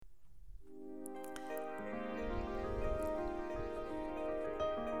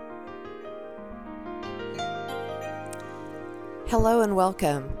Hello and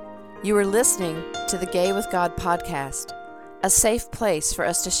welcome. You are listening to the Gay with God podcast, a safe place for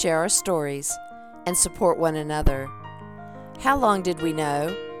us to share our stories and support one another. How long did we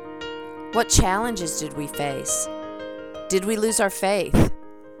know? What challenges did we face? Did we lose our faith?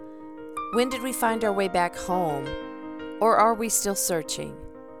 When did we find our way back home? Or are we still searching?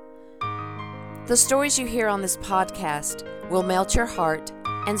 The stories you hear on this podcast will melt your heart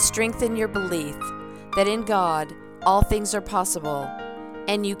and strengthen your belief that in God, all things are possible,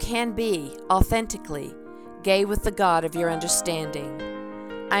 and you can be authentically gay with the God of your understanding.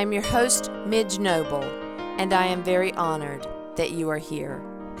 I am your host, Midge Noble, and I am very honored that you are here.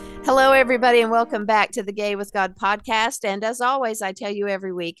 Hello, everybody, and welcome back to the Gay with God podcast. And as always, I tell you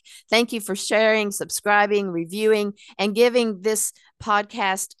every week, thank you for sharing, subscribing, reviewing, and giving this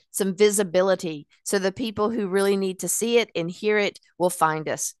podcast some visibility so the people who really need to see it and hear it will find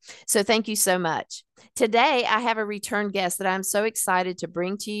us. So thank you so much. Today, I have a return guest that I'm so excited to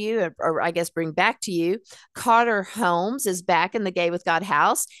bring to you, or I guess bring back to you. Carter Holmes is back in the Gay with God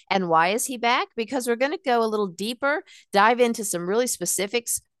house. And why is he back? Because we're going to go a little deeper, dive into some really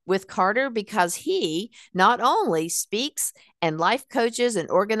specifics with Carter, because he not only speaks and life coaches and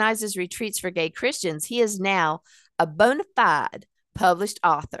organizes retreats for gay Christians, he is now a bona fide published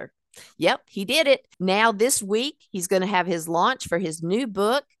author. Yep, he did it. Now this week, he's going to have his launch for his new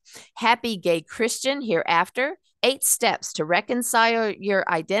book, Happy Gay Christian Hereafter, 8 Steps to Reconcile Your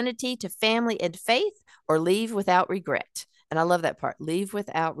Identity to Family and Faith or Leave Without Regret. And I love that part. Leave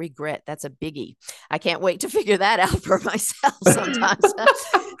without regret. That's a biggie. I can't wait to figure that out for myself sometimes.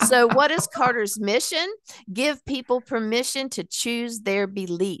 So what is Carter's mission? Give people permission to choose their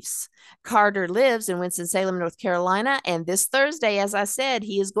beliefs. Carter lives in Winston-Salem, North Carolina. And this Thursday, as I said,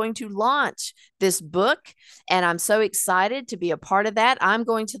 he is going to launch this book. And I'm so excited to be a part of that. I'm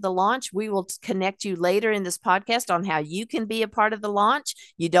going to the launch. We will connect you later in this podcast on how you can be a part of the launch.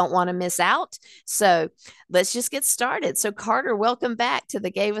 You don't want to miss out. So let's just get started. So Carter, welcome back to the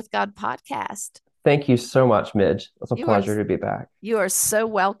Gay with God podcast. Thank you so much, Midge. It's a pleasure to be back. You are so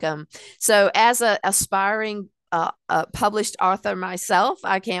welcome. So as an aspiring published author myself,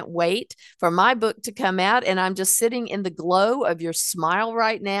 I can't wait for my book to come out. And I'm just sitting in the glow of your smile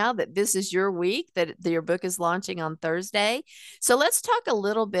right now that this is your week, that your book is launching on Thursday. So let's talk a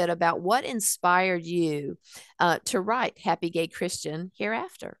little bit about what inspired you to write Happy Gay Christian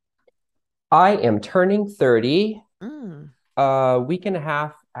Hereafter. I am turning 30 a week and a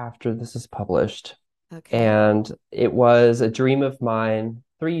half after this is published. Okay. And it was a dream of mine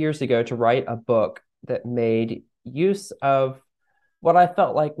 3 years ago to write a book that made use of what I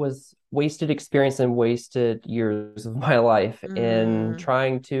felt like was wasted experience and wasted years of my life in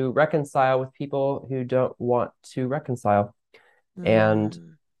trying to reconcile with people who don't want to reconcile. And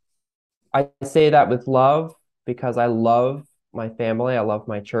I say that with love because I love my family, I love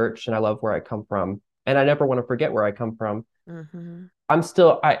my church, and I love where I come from. And I never want to forget where I come from.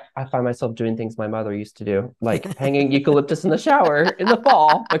 I find myself doing things my mother used to do, like hanging eucalyptus in the shower in the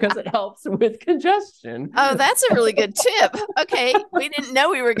fall because it helps with congestion. Oh, that's a really good tip. Okay. We didn't know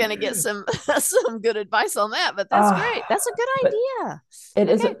we were going to get some good advice on that, but that's great. That's a good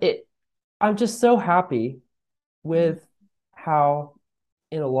idea. I'm just so happy with how,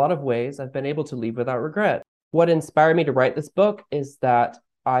 in a lot of ways, I've been able to leave without regret. What inspired me to write this book is that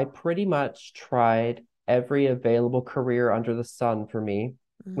I pretty much tried every available career under the sun for me,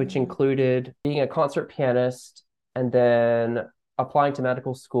 which included being a concert pianist and then applying to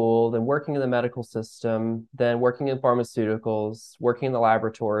medical school, then working in the medical system, then working in pharmaceuticals, working in the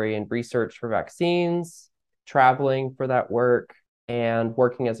laboratory and research for vaccines, traveling for that work, and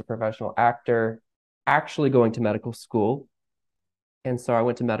working as a professional actor, actually going to medical school. And so I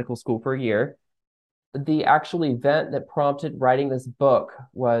went to medical school for a year. The actual event that prompted writing this book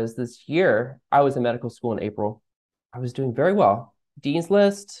was this year. I was in medical school in April. I was doing very well. Dean's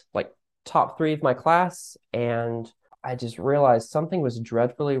List, like top 3 of my class. And I just realized something was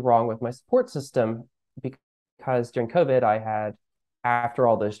dreadfully wrong with my support system because during COVID, I had, after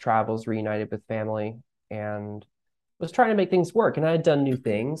all those travels, reunited with family and was trying to make things work. And I had done new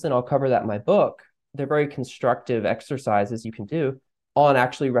things, and I'll cover that in my book. They're very constructive exercises you can do on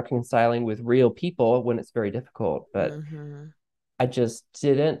actually reconciling with real people when it's very difficult. But I just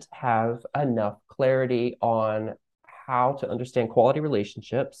didn't have enough clarity on how to understand quality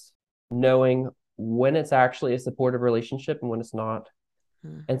relationships, knowing when it's actually a supportive relationship and when it's not.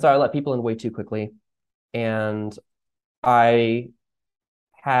 And so I let people in way too quickly. And I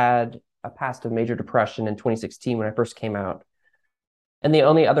had a past of major depression in 2016 when I first came out. And the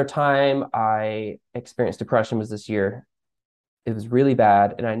only other time I experienced depression was this year. It was really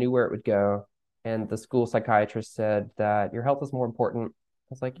bad, and I knew where it would go. And the school psychiatrist said that your health is more important. I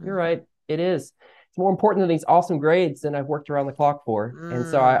was like, you're Mm-hmm. right. It is. It's more important than these awesome grades and I've worked around the clock for. And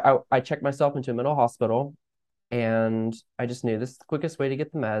so Mm. I checked myself into a mental hospital, and I just knew this is the quickest way to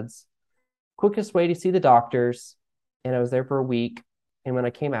get the meds, quickest way to see the doctors. And I was there for a week. And when I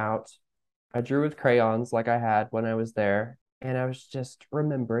came out, I drew with crayons like I had when I was there. And I was just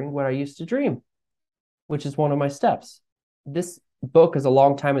remembering what I used to dream, which is one of my steps. This book is a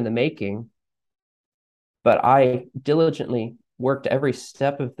long time in the making, but I diligently worked every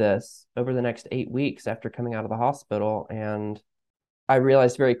step of this over the next 8 weeks after coming out of the hospital. And I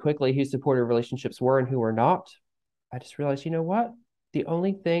realized very quickly who supportive relationships were and who were not. I just realized, you know what? The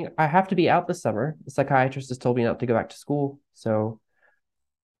only thing I have to be out this summer. The psychiatrist has told me not to go back to school. So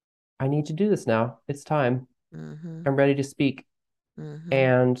I need to do this now. It's time. Mm-hmm. I'm ready to speak. Mm-hmm.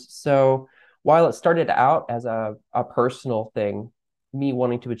 And so while it started out as a personal thing, me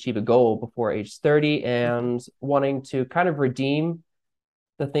wanting to achieve a goal before age 30 and wanting to kind of redeem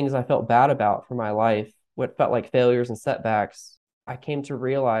the things I felt bad about for my life, what felt like failures and setbacks, I came to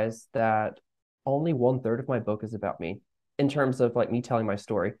realize that only 1/3 of my book is about me in terms of like me telling my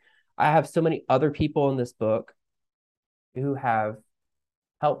story. I have so many other people in this book who have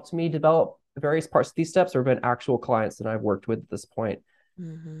helped me develop various parts of these steps or been actual clients that I've worked with at this point.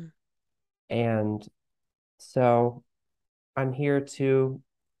 Mm-hmm. And so I'm here to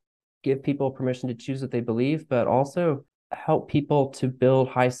give people permission to choose what they believe, but also help people to build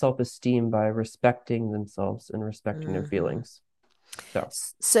high self-esteem by respecting themselves and respecting their Mm-hmm. feelings. So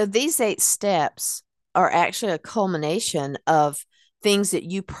So these 8 steps are actually a culmination of things that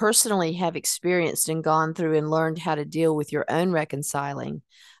you personally have experienced and gone through and learned how to deal with your own reconciling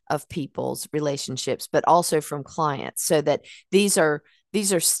of people's relationships, but also from clients. So that these are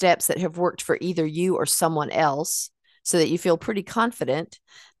steps that have worked for either you or someone else, so that you feel pretty confident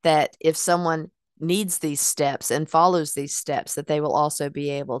that if someone needs these steps and follows these steps, that they will also be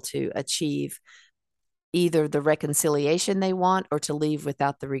able to achieve either the reconciliation they want or to leave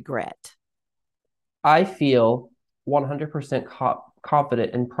without the regret. I feel 100%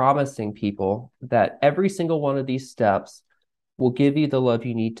 confident in promising people that every single one of these steps will give you the love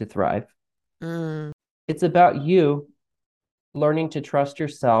you need to thrive. Mm, It's about you learning to trust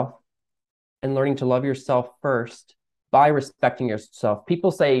yourself and learning to love yourself first by respecting yourself.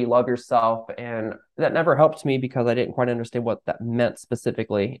 People say love yourself, and that never helped me because I didn't quite understand what that meant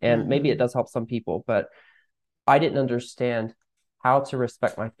specifically. And maybe it mm-hmm, does help some people, but I didn't understand how to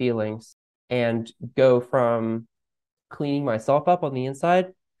respect my feelings and go from cleaning myself up on the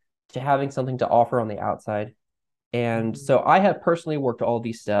inside to having something to offer on the outside. And mm-hmm, so I have personally worked all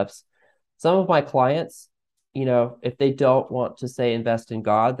these steps. Some of my clients, if they don't want to say invest in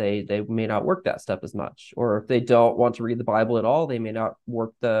God, they may not work that step as much. Or if they don't want to read the Bible at all, they may not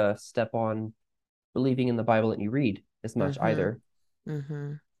work the step on believing in the Bible that you read as much mm-hmm, either.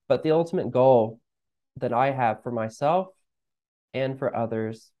 mm-hmm. But the ultimate goal that I have for myself and for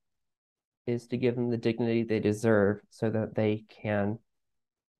others is to give them the dignity they deserve so that they can,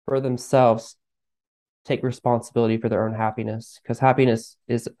 for themselves, take responsibility for their own happiness, because happiness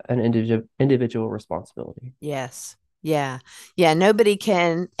is an individual responsibility. Yes. Yeah. Yeah. Nobody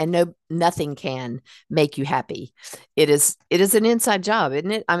can and nothing can make you happy. It is an inside job,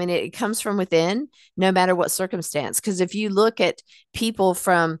 isn't it? I mean, it comes from within, no matter what circumstance. Because if you look at people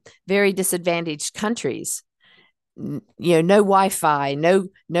from very disadvantaged countries, no Wi-Fi,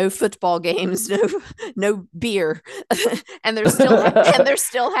 no football games, no beer, and they're still and they're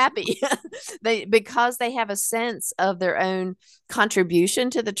still happy. They because they have a sense of their own contribution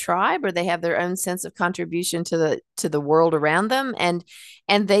to the tribe, or they have their own sense of contribution to the world around them, and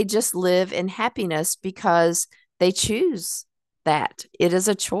they just live in happiness because they choose that. It is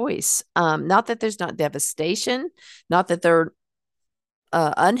a choice. Not that there's not devastation, not that they're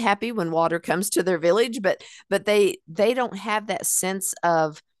unhappy when water comes to their village, but they don't have that sense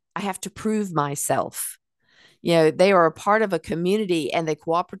of I have to prove myself. They are a part of a community and they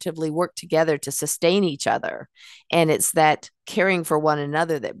cooperatively work together to sustain each other, and it's that caring for one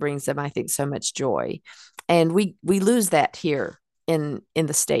another that brings them, I think, so much joy. And we lose that here in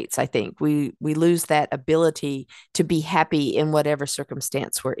the States. I think we lose that ability to be happy in whatever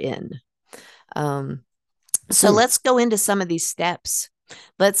circumstance we're in. um, so Hmm. let's go into some of these steps.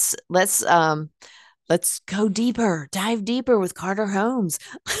 Let's go deeper, dive deeper with Carter Holmes.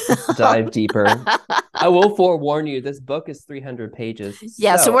 Let's dive deeper. I will forewarn you, this book is 300 pages.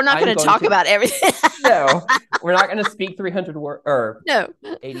 Yeah, so we're So not I'm going to going talk to, about everything. no, we're not going to speak 300 words or No,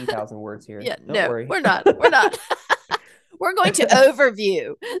 80,000 words here. yeah, Don't no, worry. we're not. We're not. we're going to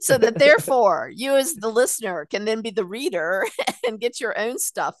overview so that therefore you as the listener can then be the reader and get your own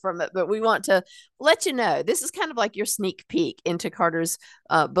stuff from it. But we want to let you know this is kind of like your sneak peek into Carter's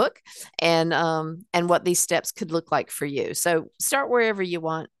book and what these steps could look like for you. So start wherever you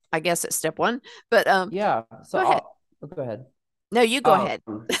want. I guess at step one, but Yeah. So go ahead. go ahead. No, you go ahead.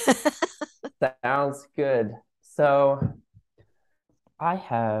 Sounds good. So I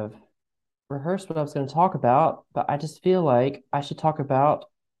have rehearsed what I was going to talk about, but I just feel like I should talk about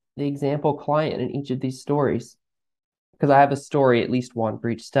the example client in each of these stories because I have a story, at least one for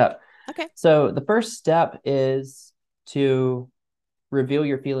each step. Okay. So the first step is to reveal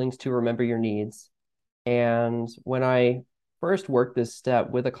your feelings, to remember your needs. And when I first worked this step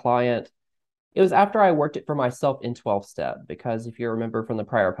with a client, it was after I worked it for myself in 12 step, because if you remember from the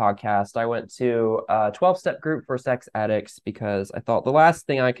prior podcast, I went to a 12-step group for sex addicts because I thought the last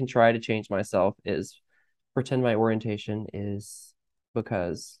thing I can try to change myself is pretend my orientation is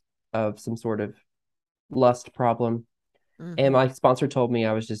because of some sort of lust problem. And my sponsor told me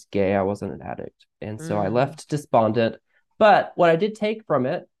I was just gay. I wasn't an addict. And so I left despondent. But what I did take from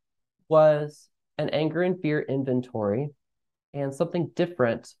it was an anger and fear inventory and something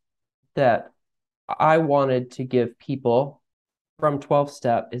different that I wanted to give people from 12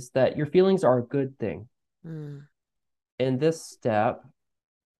 step is that your feelings are a good thing. In this step,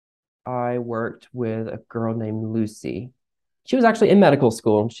 I worked with a girl named Lucy. She was actually in medical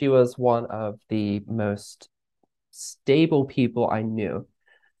school. She was one of the most stable people I knew.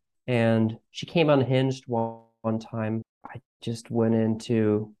 And she came unhinged one time. I just went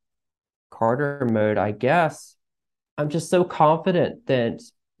into Carter mode, I guess. I'm just so confident that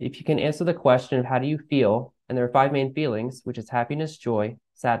if you can answer the question of how do you feel, and there are 5 main feelings, which is happiness, joy,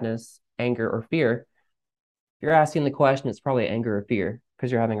 sadness, anger, or fear. If you're asking the question, it's probably anger or fear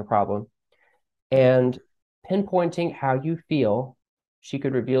because you're having a problem. And pinpointing how you feel, she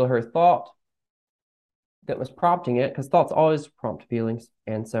could reveal her thought that was prompting it, because thoughts always prompt feelings.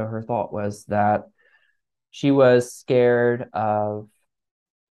 And so her thought was that she was scared of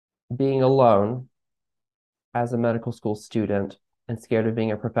being alone as a medical school student and scared of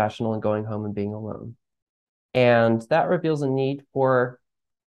being a professional and going home and being alone. And that reveals a need for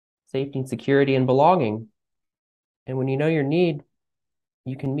safety and security and belonging. And when you know your need,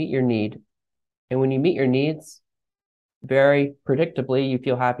 you can meet your need. And when you meet your needs, very predictably, you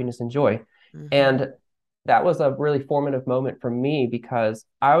feel happiness and joy. And that was a really formative moment for me because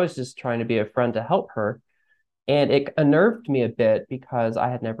I was just trying to be a friend to help her. And it unnerved me a bit because I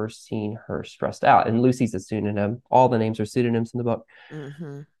had never seen her stressed out. And Lucy's a pseudonym. All the names are pseudonyms in the book.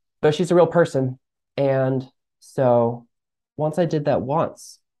 But she's a real person. And so once I did that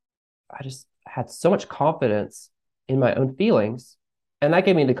once, I just had so much confidence in my own feelings. And that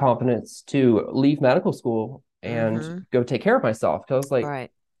gave me the confidence to leave medical school and go take care of myself. Because I was like,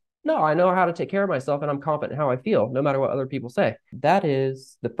 Right. no, I know how to take care of myself and I'm confident in how I feel, no matter what other people say. That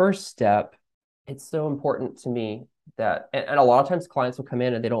is the first step. It's so important to me that, and a lot of times clients will come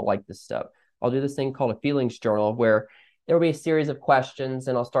in and they don't like this step. I'll do this thing called a feelings journal where there will be a series of questions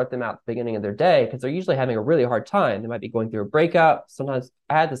and I'll start them out at the beginning of their day because they're usually having a really hard time. They might be going through a breakup. Sometimes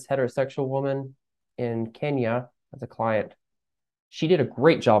I had this heterosexual woman in Kenya as a client. She did a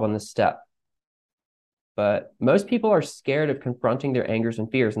great job on this step. But most people are scared of confronting their angers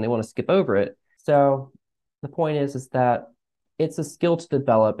and fears and they want to skip over it. So the point is that it's a skill to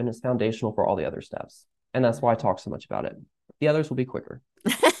develop and it's foundational for all the other steps. And that's why I talk so much about it. The others will be quicker.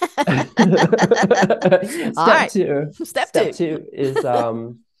 Step two is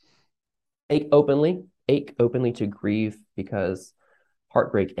ache openly to grieve because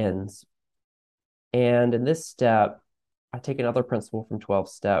heartbreak ends. And in this step, I take another principle from 12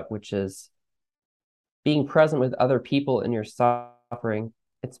 step, which is being present with other people in your suffering.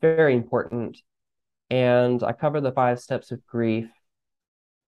 It's very important. And I cover the 5 steps of grief,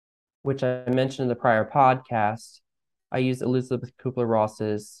 which I mentioned in the prior podcast. I use Elizabeth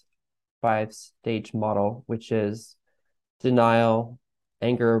Kubler-Ross's 5-stage model, which is denial,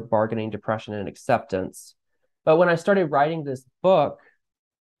 anger, bargaining, depression, and acceptance. But when I started writing this book,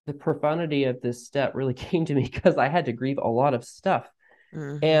 the profundity of this step really came to me because I had to grieve a lot of stuff.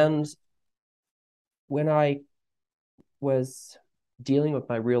 And when I was dealing with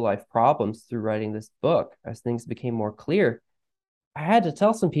my real life problems through writing this book, as things became more clear, I had to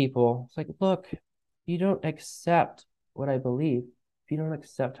tell some people, it's like, look, if you don't accept what I believe, if you don't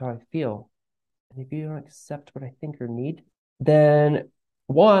accept how I feel, and if you don't accept what I think or need, then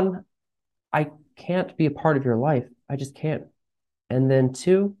one, I can't be a part of your life. I just can't. And then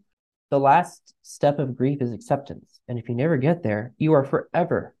two, the last step of grief is acceptance. And if you never get there, you are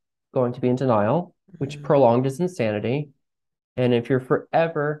forever going to be in denial, which prolonged is insanity. And if you're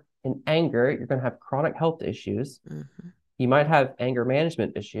forever in anger, you're going to have chronic health issues. Mm-hmm. You might have anger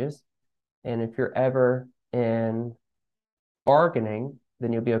management issues. And if you're ever in bargaining,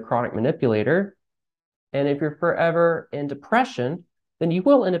 then you'll be a chronic manipulator. And if you're forever in depression, then you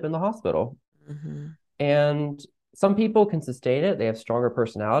will end up in the hospital. Mm-hmm. And some people can sustain it. They have stronger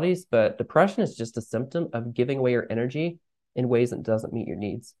personalities, but depression is just a symptom of giving away your energy in ways that doesn't meet your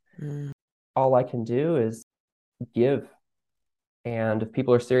needs. Mm. All I can do is give. And if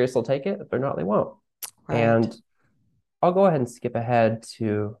people are serious, they'll take it. If they're not, they won't. Right. And I'll go ahead and skip ahead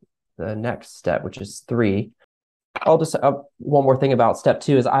to the next step, which is 3. I'll just one more thing about step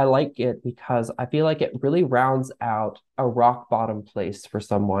 2 is I like it because I feel like it really rounds out a rock bottom place for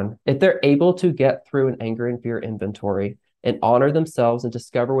someone. If they're able to get through an anger and fear inventory and honor themselves and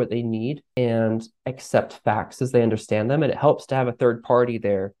discover what they need and accept facts as they understand them, and it helps to have a third party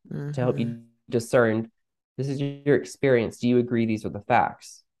there to help Mm-hmm. you discern, this is your experience. Do you agree these are the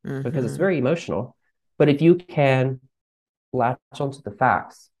facts? Because it's Mm-hmm. very emotional. But if you can latch onto the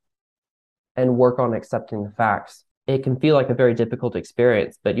facts and work on accepting the facts, it can feel like a very difficult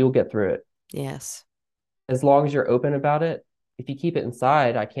experience, but you'll get through it. Yes. As long as you're open about it. If you keep it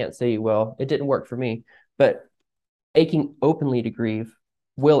inside, I can't say you will. It didn't work for me, but aching openly to grieve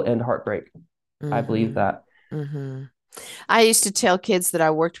will end heartbreak. I believe Mm-hmm. that. Mm-hmm. I used to tell kids that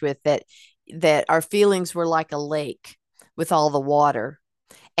I worked with that our feelings were like a lake with all the water.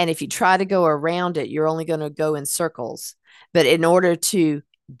 And if you try to go around it, you're only going to go in circles. But in order to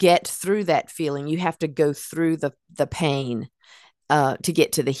get through that feeling, you have to go through the pain to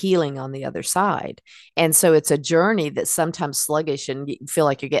get to the healing on the other side. And so it's a journey that's sometimes sluggish and you feel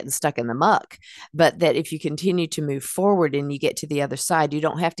like you're getting stuck in the muck. But that if you continue to move forward and you get to the other side, you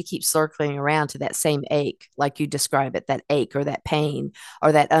don't have to keep circling around to that same ache, like you describe it, that ache or that pain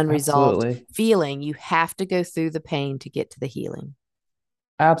or that unresolved Absolutely. feeling. You have to go through the pain to get to the healing.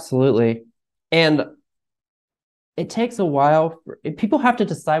 Absolutely. And it takes a while. People have to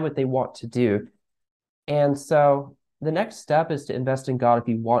decide what they want to do. And so the next step is to invest in God if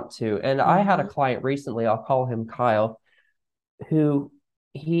you want to. And I had a Mm-hmm. client recently, I'll call him Kyle, who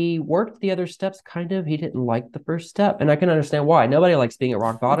he worked the other steps kind of. He didn't like the first step. And I can understand why. Nobody likes being at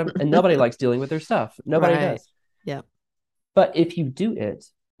rock bottom and nobody likes dealing with their stuff. Nobody Right. does. Yeah. But if you do it,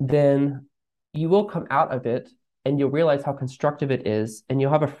 then you will come out of it and you'll realize how constructive it is. And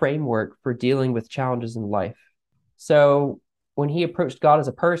you'll have a framework for dealing with challenges in life. So when he approached God as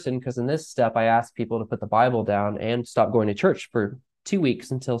a person, because in this step, I asked people to put the Bible down and stop going to church for 2 weeks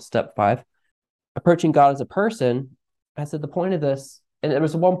until step 5. Approaching God as a person, I said, the point of this, and there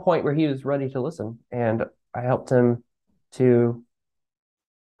was one point where he was ready to listen. And I helped him to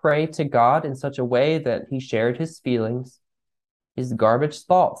pray to God in such a way that he shared his feelings, his garbage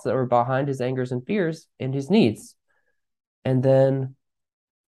thoughts that were behind his angers and fears, and his needs. And then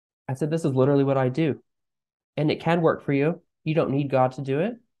I said, this is literally what I do. And it can work for you. You don't need God to do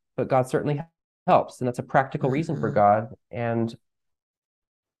it, but God certainly helps. And that's a practical reason for Mm-hmm. God and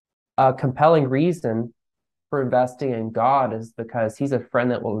a compelling reason for investing in God is because he's a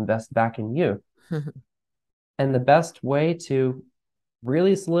friend that will invest back in you. And the best way to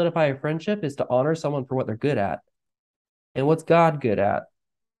really solidify a friendship is to honor someone for what they're good at. And what's God good at?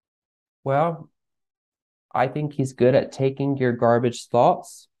 Well, I think he's good at taking your garbage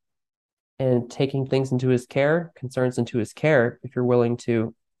thoughts and taking things into his care, concerns into his care, if you're willing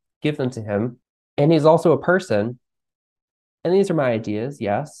to give them to him. And he's also a person. And these are my ideas,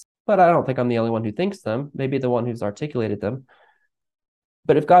 yes, but I don't think I'm the only one who thinks them, maybe the one who's articulated them.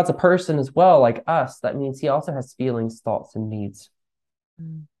 But if God's a person as well, like us, that means he also has feelings, thoughts, and needs,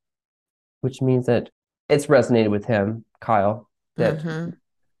 which means that it's resonated with him, Kyle, that Mm-hmm.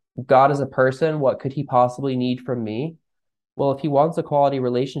 God is a person. What could he possibly need from me? Well, if he wants a quality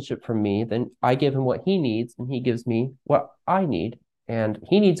relationship from me, then I give him what he needs and he gives me what I need. And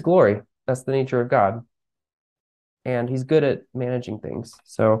he needs glory. That's the nature of God. And he's good at managing things.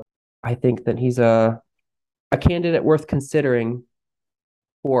 So I think that he's a candidate worth considering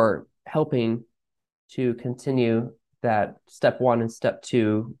for helping to continue that step 1 and step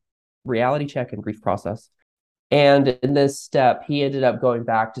 2 reality check and grief process. And in this step, he ended up going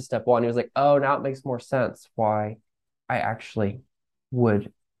back to step 1. He was like, oh, now it makes more sense why I actually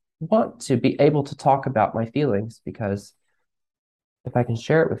would want to be able to talk about my feelings, because if I can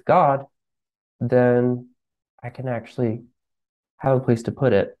share it with God, then I can actually have a place to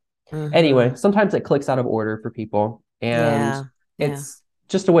put it. Mm-hmm. Anyway, sometimes it clicks out of order for people, and Yeah. Yeah. it's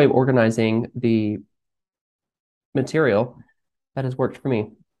just a way of organizing the material that has worked for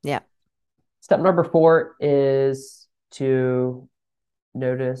me. Yeah. Step number 4 is to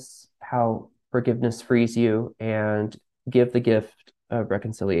notice how forgiveness frees you and give the gift of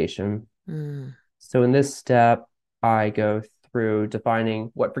reconciliation. Mm. So in this step, I go through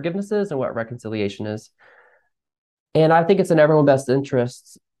defining what forgiveness is and what reconciliation is. And I think it's in everyone's best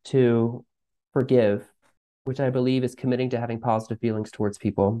interests to forgive, which I believe is committing to having positive feelings towards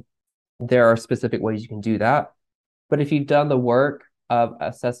people. There are specific ways you can do that. But if you've done the work of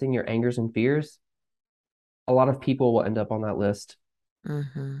assessing your angers and fears, a lot of people will end up on that list.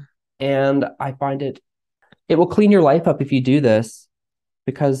 Mm-hmm. And I find it will clean your life up if you do this,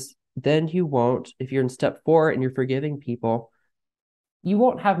 because then you won't, if you're in step 4 and you're forgiving people, you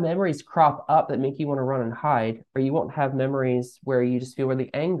won't have memories crop up that make you want to run and hide, or you won't have memories where you just feel really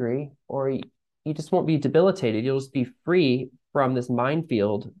angry, or you just won't be debilitated. You'll just be free from this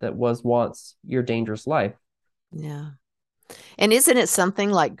minefield that was once your dangerous life. Yeah. And isn't it something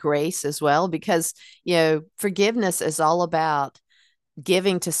like grace as well? Because, forgiveness is all about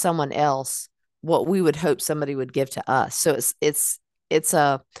giving to someone else what we would hope somebody would give to us. So it's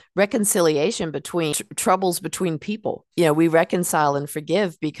a reconciliation between troubles between people. We reconcile and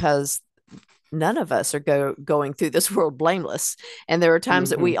forgive because none of us are going through this world blameless. And there are times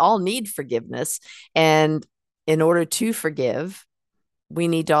that we all need forgiveness. And in order to forgive, we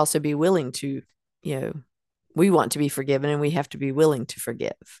need to also be willing to, we want to be forgiven and we have to be willing to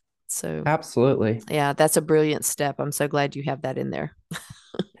forgive. So, Absolutely. yeah, that's a brilliant step. I'm so glad you have that in there.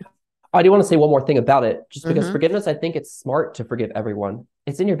 I do want to say one more thing about it, just because Mm-hmm. forgiveness, I think it's smart to forgive everyone.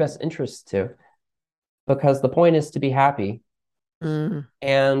 It's in your best interest to, because the point is to be happy. Mm-hmm.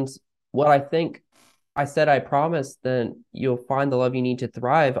 And what I think I said, I promise, then you'll find the love you need to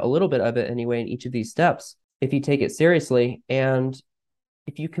thrive, a little bit of it anyway, in each of these steps, if you take it seriously. And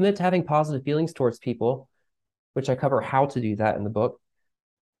if you commit to having positive feelings towards people, which I cover how to do that in the book,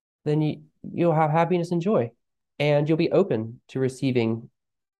 then you'll have happiness and joy, and you'll be open to receiving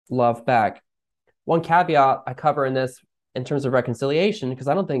love back. One caveat I cover in this in terms of reconciliation, because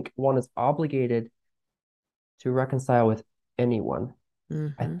I don't think one is obligated to reconcile with anyone. I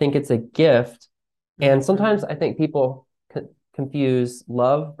Mm-hmm. think it's a gift. And Mm-hmm. sometimes I think people confuse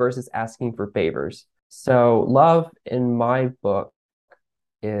love versus asking for favors. So, love in my book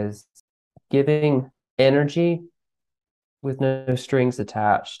is giving energy with no strings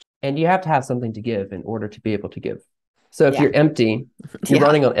attached. And you have to have something to give in order to be able to give. So, if Yeah. you're empty, you're Yeah.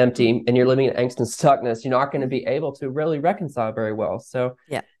 running on empty, and you're living in angst and stuckness, you're not going to be able to really reconcile very well. So,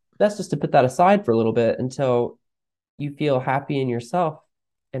 Yeah. that's just to put that aside for a little bit until you feel happy in yourself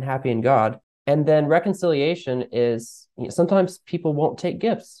and happy in God. And then reconciliation is, sometimes people won't take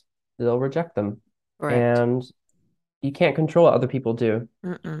gifts, they'll reject them. Correct. And you can't control what other people do.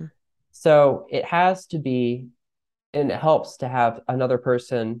 Mm-mm. So it has to be, and it helps to have another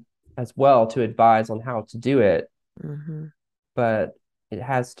person as well to advise on how to do it. Mm-hmm. But it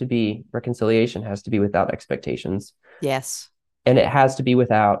has to be, reconciliation has to be without expectations. Yes. And it has to be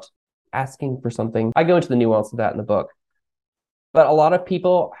without asking for something. I go into the nuance of that in the book. But a lot of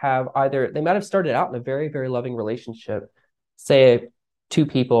people have either, they might have started out in a very, very loving relationship. Say two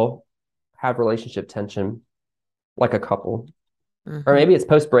people have relationship tension, like a couple, or Mm-hmm. maybe it's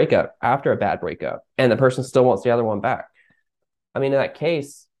post breakup after a bad breakup, and the person still wants the other one back. I mean, in that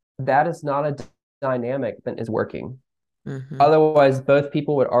case, that is not a dynamic that is working. Mm-hmm. Otherwise, both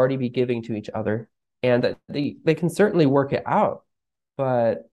people would already be giving to each other, and that they can certainly work it out,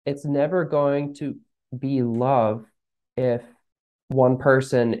 but it's never going to be love if one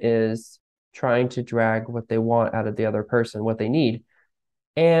person is trying to drag what they want out of the other person, what they need.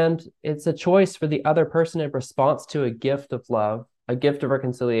 And it's a choice for the other person in response to a gift of love, a gift of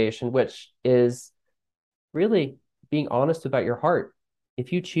reconciliation, which is really being honest about your heart.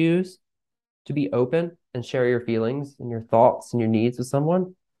 If you choose to be open and share your feelings and your thoughts and your needs with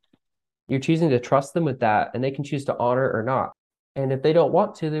someone, you're choosing to trust them with that, and they can choose to honor or not. And if they don't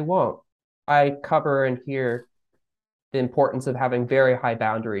want to, they won't. I cover in here the importance of having very high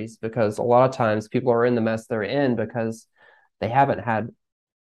boundaries, because a lot of times people are in the mess they're in because they haven't had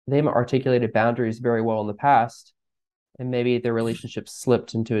they haven't articulated boundaries very well in the past, and maybe their relationship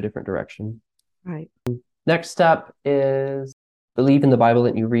slipped into a different direction. Right. Next step is believe in the Bible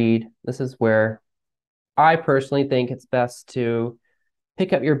that you read. This is where I personally think it's best to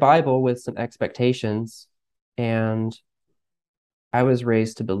pick up your Bible with some expectations. And I was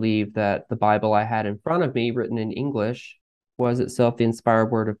raised to believe that the Bible I had in front of me, written in English, was itself the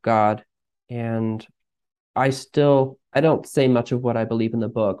inspired word of God. And I don't say much of what I believe in the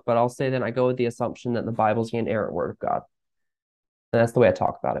book, but I'll say that I go with the assumption that the Bible's the inerrant word of God. And that's the way I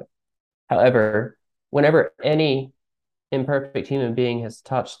talk about it. However, whenever any imperfect human being has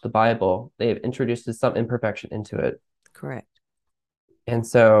touched the Bible, they have introduced some imperfection into it. Correct. And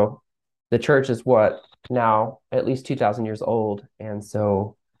so the church is what now at least 2,000 years old. And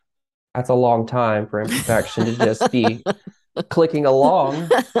so that's a long time for imperfection to just be clicking along.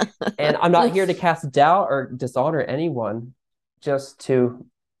 And I'm not here to cast doubt or dishonor anyone, just to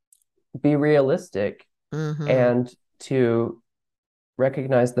be realistic and to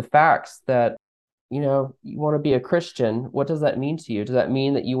recognize the facts that, you want to be a Christian. What does that mean to you? Does that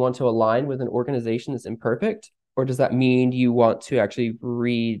mean that you want to align with an organization that's imperfect? Or does that mean you want to actually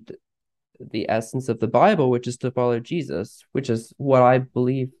read the essence of the Bible, which is to follow Jesus, which is what I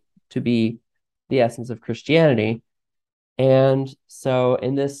believe to be the essence of Christianity? And so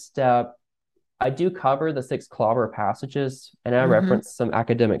in this step, I do cover the 6 clobber passages, and I reference some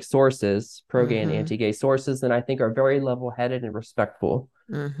academic sources, pro-gay and anti-gay sources, that I think are very level-headed and respectful.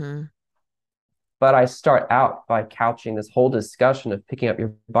 But I start out by couching this whole discussion of picking up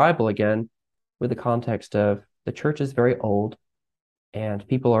your Bible again with the context of the church is very old and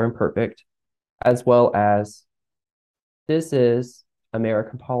people are imperfect, as well as this is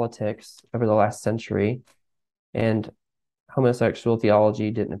American politics over the last century, and homosexual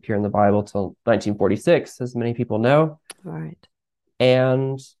theology didn't appear in the Bible till 1946, as many people know. Right.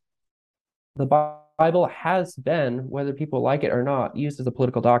 And the Bible has been, whether people like it or not, used as a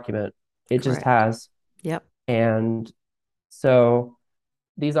political document. It just has. Yep. And so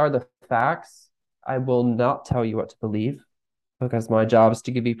these are the facts. I will not tell you what to believe, because my job is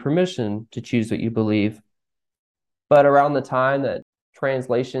to give you permission to choose what you believe. But around the time that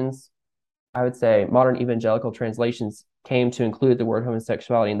translations, I would say modern evangelical translations, came to include the word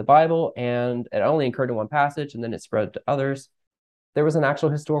homosexuality in the Bible, and it only occurred in one passage and then it spread to others, there was an actual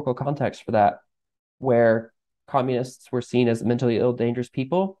historical context for that, where communists were seen as mentally ill, dangerous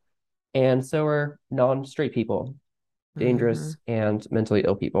people, and so were non-straight people, dangerous and mentally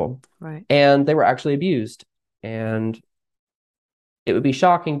ill people. Right. And they were actually abused. And it would be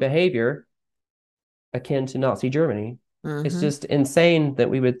shocking behavior akin to Nazi Germany. It's just insane that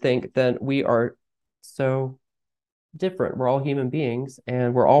we would think that we are so different. We're all human beings,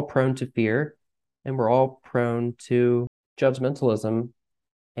 and we're all prone to fear, and we're all prone to judgmentalism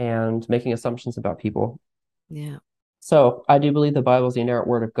and making assumptions about people. Yeah. So I do believe the Bible is the inerrant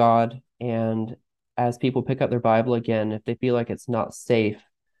word of God. And as people pick up their Bible again, if they feel like it's not safe,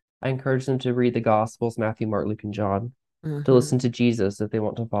 I encourage them to read the Gospels, Matthew, Mark, Luke, and John, to listen to Jesus if they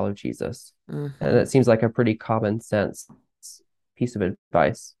want to follow Jesus. And it seems like a pretty common sense piece of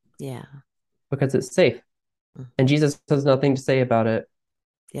advice. Yeah. Because it's safe. And Jesus has nothing to say about it.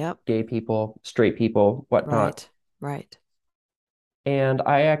 Yep. Gay people, straight people, whatnot. Right. And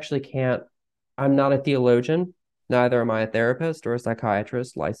I actually I'm not a theologian. Neither am I a therapist or a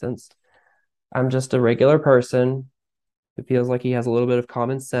psychiatrist licensed. I'm just a regular person who feels like he has a little bit of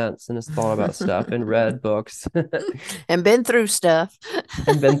common sense and has thought about stuff and read books and been through stuff.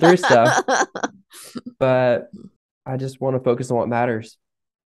 But I just want to focus on what matters.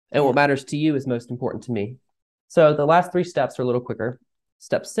 And what matters to you is most important to me. So the last 3 steps are a little quicker.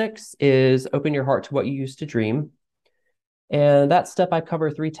 Step 6 is open your heart to what you used to dream. And that step, I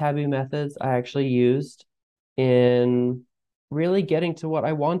cover 3 taboo methods I actually used in really getting to what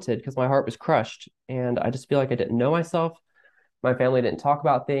I wanted, because my heart was crushed and I just feel like I didn't know myself. My family didn't talk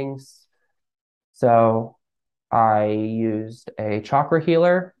about things. So I used a chakra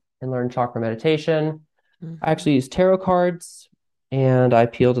healer and learned chakra meditation. I actually used tarot cards, and I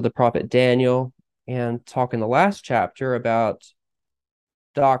appealed to the prophet Daniel and talk in the last chapter about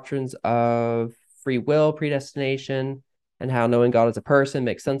doctrines of free will, predestination, and how knowing God as a person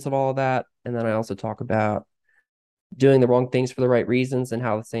makes sense of all of that. And then I also talk about doing the wrong things for the right reasons, and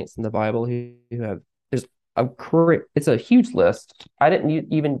how the saints in the Bible who have, it's a huge list. I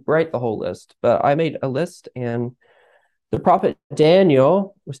didn't even write the whole list, but I made a list, and the prophet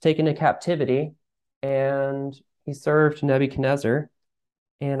Daniel was taken to captivity, and he served Nebuchadnezzar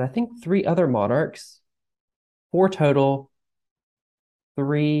and I think 3 other monarchs, 4 total,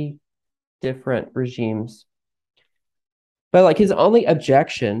 3 different regimes. But like, his only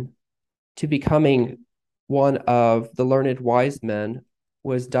objection to becoming one of the learned wise men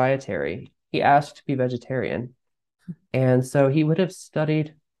was dietary. He asked to be vegetarian. And so he would have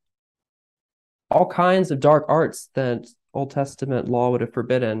studied all kinds of dark arts that Old Testament law would have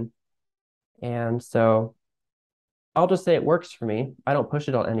forbidden. And so I'll just say it works for me. I don't push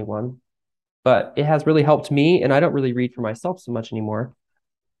it on anyone, but it has really helped me. And I don't really read for myself so much anymore,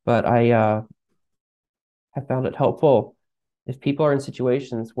 but I have found it helpful. If people are in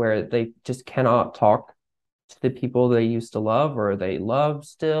situations where they just cannot talk to the people they used to love, or they love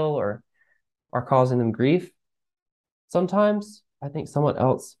still, or are causing them grief, sometimes I think someone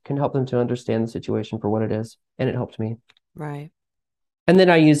else can help them to understand the situation for what it is. And it helped me. Right. And then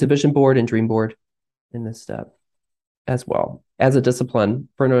I use a vision board and dream board in this step as well as a discipline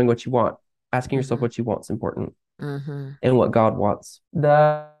for knowing what you want. Asking yourself Mm-hmm. what you want is important Mm-hmm. and what God wants.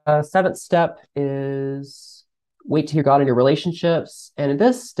 The seventh step is wait to hear God in your relationships. And in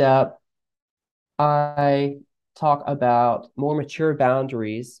this step, I talk about more mature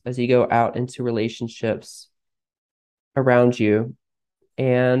boundaries as you go out into relationships around you.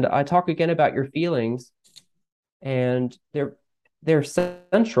 And I talk again about your feelings, and they're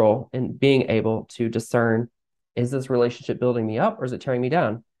central in being able to discern, is this relationship building me up or is it tearing me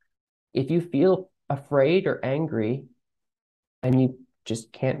down? If you feel afraid or angry and you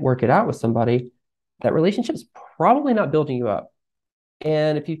just can't work it out with somebody, that relationship's probably not building you up.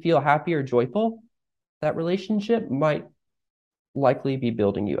 And if you feel happy or joyful, that relationship might likely be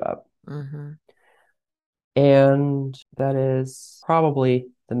building you up. Mm-hmm. And that is probably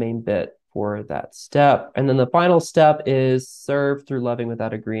the main bit for that step. And then the final step is serve through loving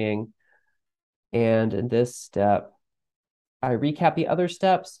without agreeing. And in this step, I recap the other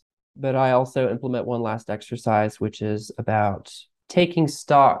steps, but I also implement one last exercise, which is about taking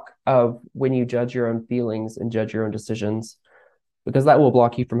stock of when you judge your own feelings and judge your own decisions, because that will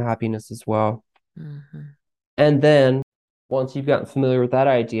block you from happiness as well. Mm-hmm. And then once you've gotten familiar with that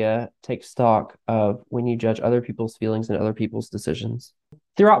idea, take stock of when you judge other people's feelings and other people's decisions.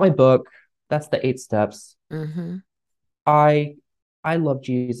 Throughout my book, that's the 8 steps. Mm-hmm. I I love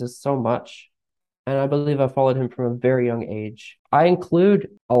Jesus so much, and I believe I followed him from a very young age. I include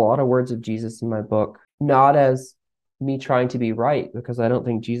a lot of words of Jesus in my book, not as me trying to be right, because I don't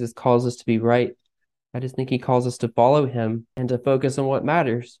think Jesus calls us to be right. I just think he calls us to follow him and to focus on what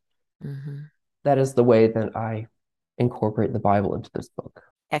matters. Mm-hmm. That is the way that I incorporate the Bible into this book.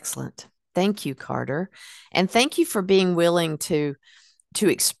 Excellent. Thank you, Carter. And thank you for being willing to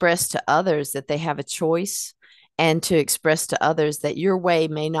express to others that they have a choice, and to express to others that your way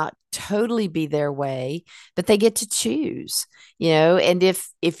may not totally be their way, but they get to choose. And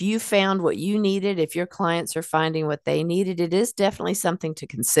if you found what you needed, if your clients are finding what they needed, it is definitely something to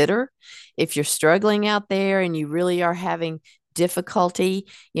consider. If you're struggling out there and you really are having difficulty,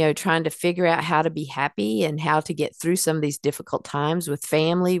 trying to figure out how to be happy and how to get through some of these difficult times with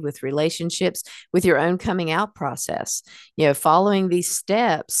family, with relationships, with your own coming out process, following these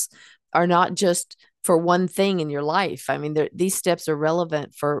steps are not just for one thing in your life. I mean, these steps are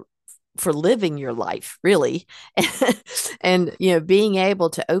relevant for living your life, really. And being able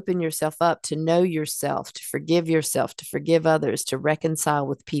to open yourself up, to know yourself, to forgive others, to reconcile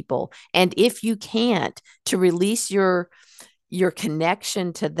with people, and if you can't, to release your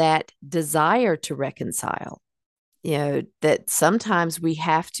connection to that desire to reconcile. That sometimes we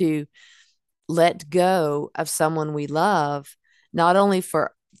have to let go of someone we love, not only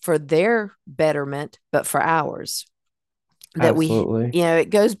for their betterment, but for ours. That we, Absolutely.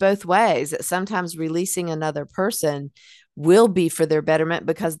 it goes both ways. That sometimes releasing another person will be for their betterment,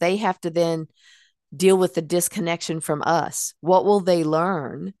 because they have to then deal with the disconnection from us. What will they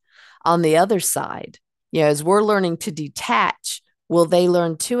learn on the other side? As we're learning to detach, will they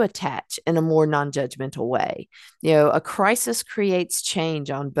learn to attach in a more non-judgmental way? A crisis creates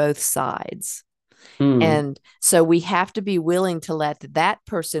change on both sides. Mm. And so we have to be willing to let that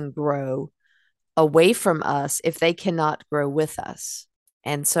person grow away from us if they cannot grow with us.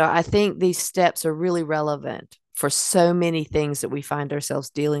 And so I think these steps are really relevant for so many things that we find ourselves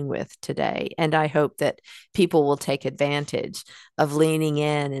dealing with today. And I hope that people will take advantage of leaning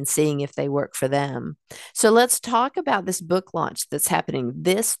in and seeing if they work for them. So let's talk about this book launch that's happening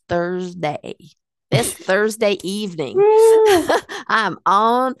this Thursday. This Thursday evening. I'm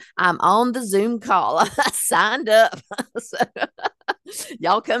on the Zoom call. I signed up. So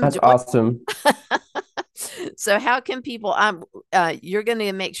y'all come That's join. awesome. So how can people, you're going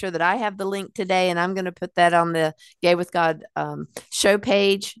to make sure that I have the link today, and I'm going to put that on the Gay with God show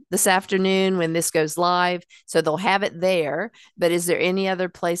page this afternoon when this goes live. So they'll have it there. But is there any other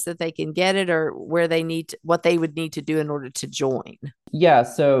place that they can get it, or where they what they would need to do in order to join? Yeah,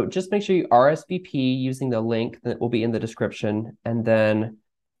 so just make sure you RSVP using the link that will be in the description. And then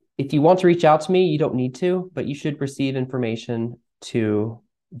if you want to reach out to me, you don't need to, but you should receive information to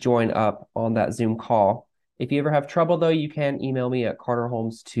join up on that Zoom call. If you ever have trouble, though, you can email me at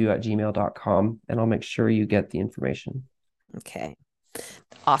carterholmes2@gmail.com, and I'll make sure you get the information. Okay.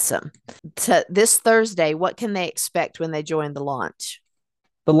 Awesome. So this Thursday, what can they expect when they join the launch?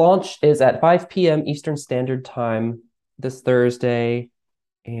 The launch is at 5 p.m. Eastern Standard Time this Thursday,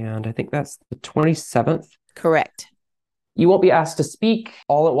 and I think that's the 27th. Correct. You won't be asked to speak.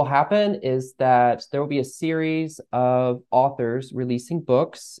 All that will happen is that there will be a series of authors releasing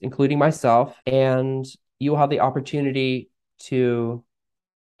books, including myself, and you will have the opportunity to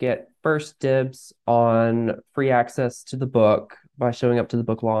get first dibs on free access to the book by showing up to the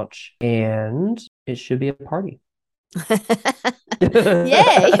book launch, and it should be a party.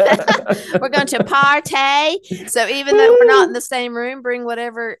 Yay! We're going to party. So even though we're not in the same room, bring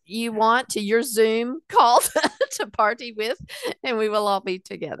whatever you want to your Zoom call to party with, and we will all be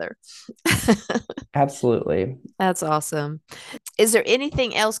together. Absolutely. That's awesome. Is there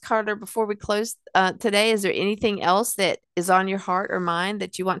anything else, Carter, before we close today? Is there anything else that is on your heart or mind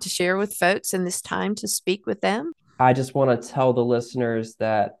that you want to share with folks in this time to speak with them? I just want to tell the listeners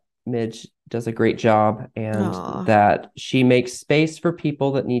that Midge does a great job, and Aww. that she makes space for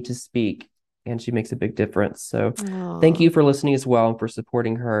people that need to speak, and she makes a big difference. So thank you for listening as well and for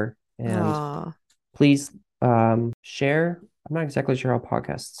supporting her. And please share. I'm not exactly sure how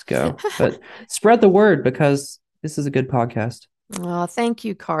podcasts go, but spread the word, because this is a good podcast. Oh, thank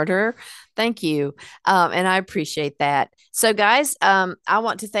you, Carter. Thank you. And I appreciate that. So, guys, I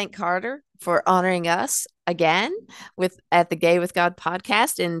want to thank Carter for honoring us again at the Gay with God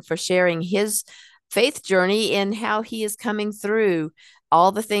podcast, and for sharing his faith journey and how he is coming through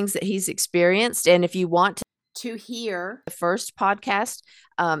all the things that he's experienced. And if you want to hear the first podcast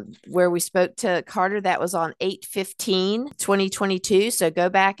where we spoke to Carter, that was on 8/15/2022. So go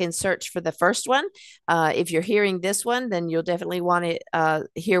back and search for the first one. If you're hearing this one, then you'll definitely want to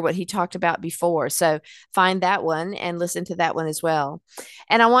hear what he talked about before. So find that one and listen to that one as well.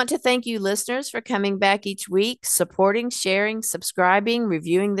 And I want to thank you, listeners, for coming back each week, supporting, sharing, subscribing,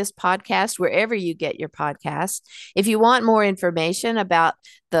 reviewing this podcast wherever you get your podcasts. If you want more information about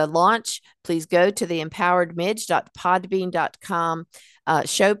the launch, please go to the empoweredmidge.podbean.com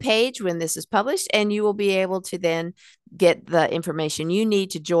show page when this is published, and you will be able to then get the information you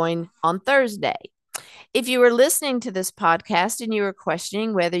need to join on Thursday. If you were listening to this podcast and you were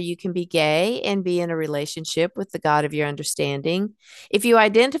questioning whether you can be gay and be in a relationship with the God of your understanding, if you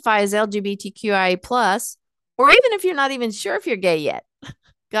identify as LGBTQIA+, or even if you're not even sure if you're gay yet,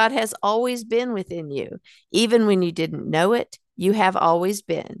 God has always been within you. Even when you didn't know it, you have always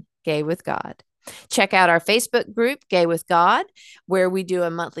been gay with God. Check out our Facebook group, Gay with God, where we do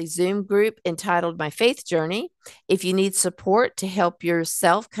a monthly Zoom group entitled My Faith Journey. If you need support to help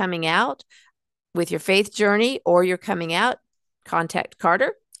yourself coming out with your faith journey, or you're coming out, contact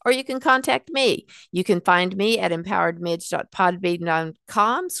Carter, or you can contact me. You can find me at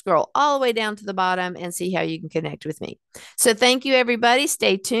empoweredmidge.podbean.com. Scroll all the way down to the bottom and see how you can connect with me. So thank you, everybody.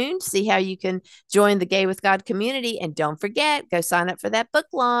 Stay tuned. See how you can join the Gay with God community. And don't forget, go sign up for that book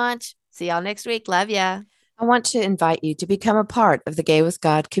launch. See y'all next week. Love ya. I want to invite you to become a part of the Gay with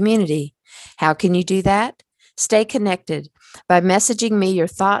God community. How can you do that? Stay connected by messaging me your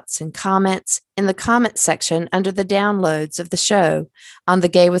thoughts and comments in the comment section under the downloads of the show on the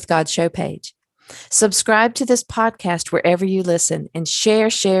Gay with God show page. Subscribe to this podcast wherever you listen, and share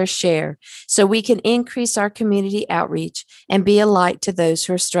so we can increase our community outreach and be a light to those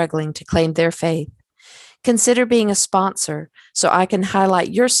who are struggling to claim their faith. Consider being a sponsor so I can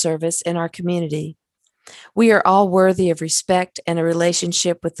highlight your service in our community. We are all worthy of respect and a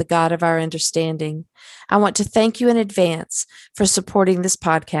relationship with the God of our understanding. I want to thank you in advance for supporting this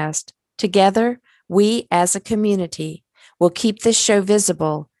podcast. Together, we as a community will keep this show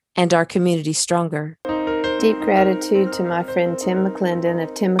visible and our community stronger. Deep gratitude to my friend Tim McClendon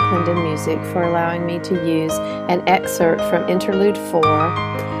of Tim McClendon Music for allowing me to use an excerpt from Interlude 4,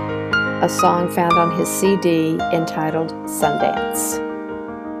 a song found on his CD entitled Sundance.